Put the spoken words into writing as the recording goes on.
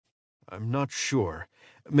I'm not sure.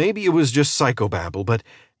 Maybe it was just psychobabble, but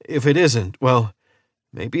if it isn't, well,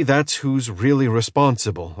 maybe that's who's really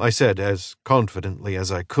responsible, I said as confidently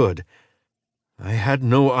as I could. I had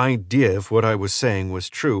no idea if what I was saying was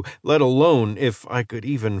true, let alone if I could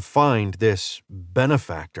even find this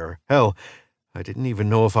benefactor. Hell, I didn't even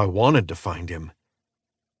know if I wanted to find him.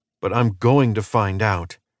 But I'm going to find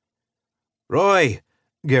out. "Roy!"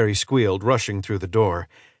 Gary squealed, rushing through the door.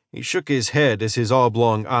 He shook his head as his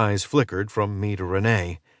oblong eyes flickered from me to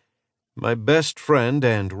Renee. My best friend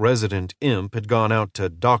and resident imp had gone out to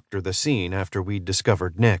doctor the scene after we'd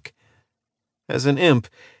discovered Nick. As an imp,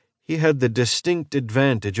 he had the distinct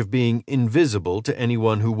advantage of being invisible to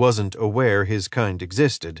anyone who wasn't aware his kind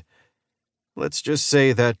existed. Let's just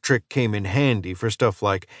say that trick came in handy for stuff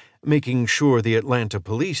like making sure the Atlanta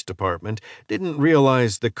Police Department didn't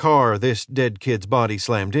realize the car this dead kid's body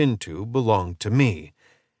slammed into belonged to me.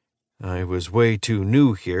 I was way too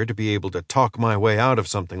new here to be able to talk my way out of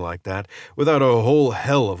something like that without a whole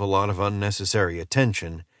hell of a lot of unnecessary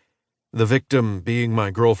attention. The victim being my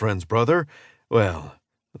girlfriend's brother? Well,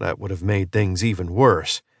 that would have made things even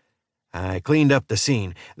worse. I cleaned up the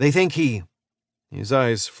scene. They think he... His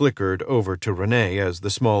eyes flickered over to Renee as the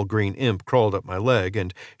small green imp crawled up my leg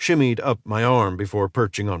and shimmied up my arm before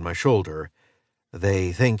perching on my shoulder.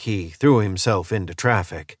 They think he threw himself into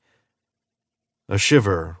traffic. A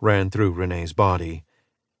shiver ran through Renee's body.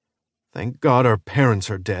 "Thank God our parents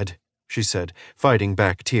are dead," she said, fighting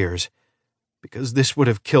back tears, "because this would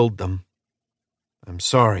have killed them." "I'm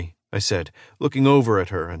sorry," I said, looking over at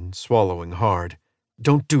her and swallowing hard.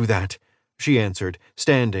 "Don't do that," she answered,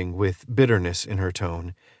 standing with bitterness in her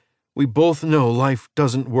tone. "We both know life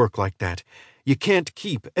doesn't work like that. You can't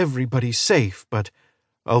keep everybody safe, but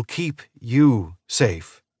I'll keep you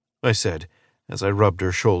safe," I said, as I rubbed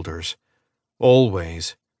her shoulders.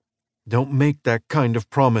 "Always. Don't make that kind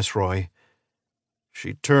of promise, Roy."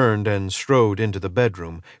 She turned and strode into the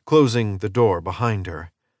bedroom, closing the door behind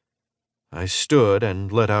her. I stood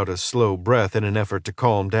and let out a slow breath in an effort to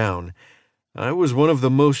calm down. I was one of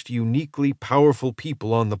the most uniquely powerful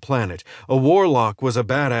people on the planet. A warlock was a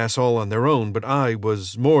badass all on their own, but I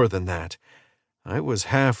was more than that. I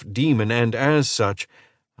was half demon, and as such,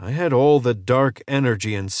 I had all the dark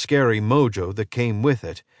energy and scary mojo that came with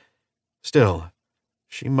it. Still,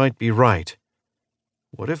 she might be right.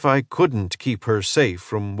 What if I couldn't keep her safe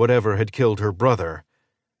from whatever had killed her brother?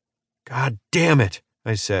 "God damn it,"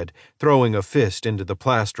 I said, throwing a fist into the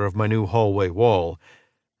plaster of my new hallway wall.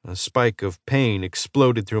 A spike of pain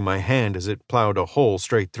exploded through my hand as it plowed a hole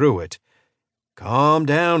straight through it. "Calm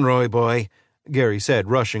down, Roy boy," Gary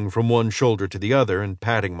said, rushing from one shoulder to the other and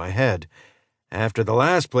patting my head. "After the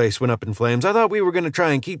last place went up in flames, I thought we were going to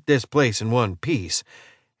try and keep this place in one piece.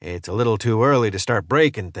 It's a little too early to start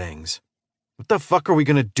breaking things." "What the fuck are we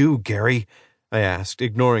going to do, Gary?" I asked,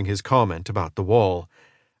 ignoring his comment about the wall.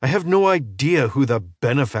 "I have no idea who the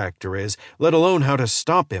benefactor is, let alone how to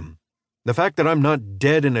stop him. The fact that I'm not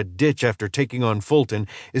dead in a ditch after taking on Fulton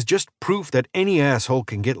is just proof that any asshole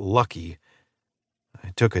can get lucky." I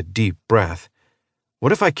took a deep breath.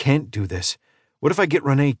 What if I can't do this? What if I get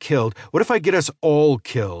Renee killed? What if I get us all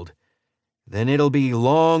killed? "Then it'll be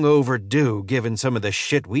long overdue, given some of the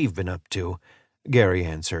shit we've been up to," Gary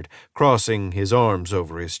answered, crossing his arms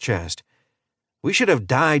over his chest. "We should have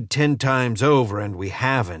died 10 times over, and we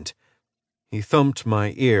haven't." He thumped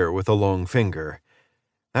my ear with a long finger.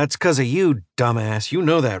 "That's 'cause of you, dumbass. You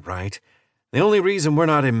know that, right? The only reason we're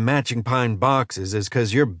not in matching pine boxes is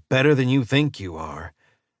 'cause you're better than you think you are."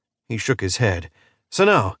 He shook his head. "So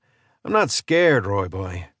no, I'm not scared, Roy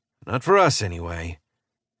boy. Not for us, anyway."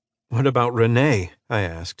 "What about Renee?" I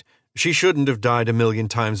asked. "She shouldn't have died 1,000,000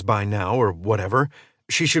 times by now, or whatever.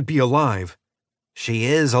 She should be alive." "She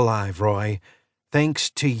is alive, Roy. Thanks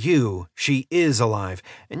to you, she is alive,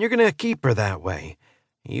 and you're going to keep her that way,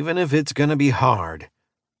 even if it's going to be hard,"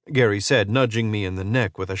 Gary said, nudging me in the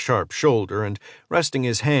neck with a sharp shoulder and resting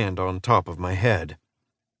his hand on top of my head.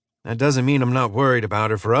 "That doesn't mean I'm not worried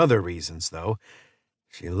about her for other reasons, though.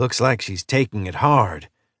 She looks like she's taking it hard."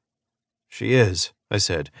 "She is," I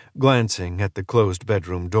said, glancing at the closed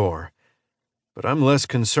bedroom door. "But I'm less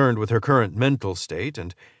concerned with her current mental state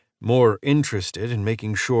and more interested in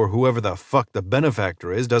making sure whoever the fuck the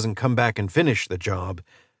benefactor is doesn't come back and finish the job."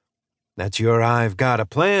 "That's your 'I've got a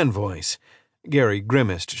plan' voice," Gary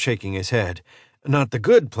grimaced, shaking his head. "Not the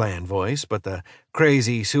good plan voice, but the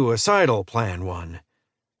crazy suicidal plan one.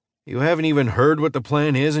 You haven't even heard what the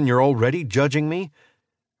plan is and you're already judging me?"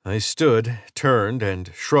 I stood, turned,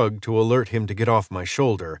 and shrugged to alert him to get off my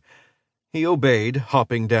shoulder. He obeyed,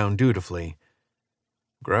 hopping down dutifully.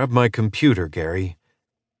 "Grab my computer, Gary.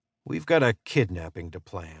 We've got a kidnapping to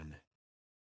plan."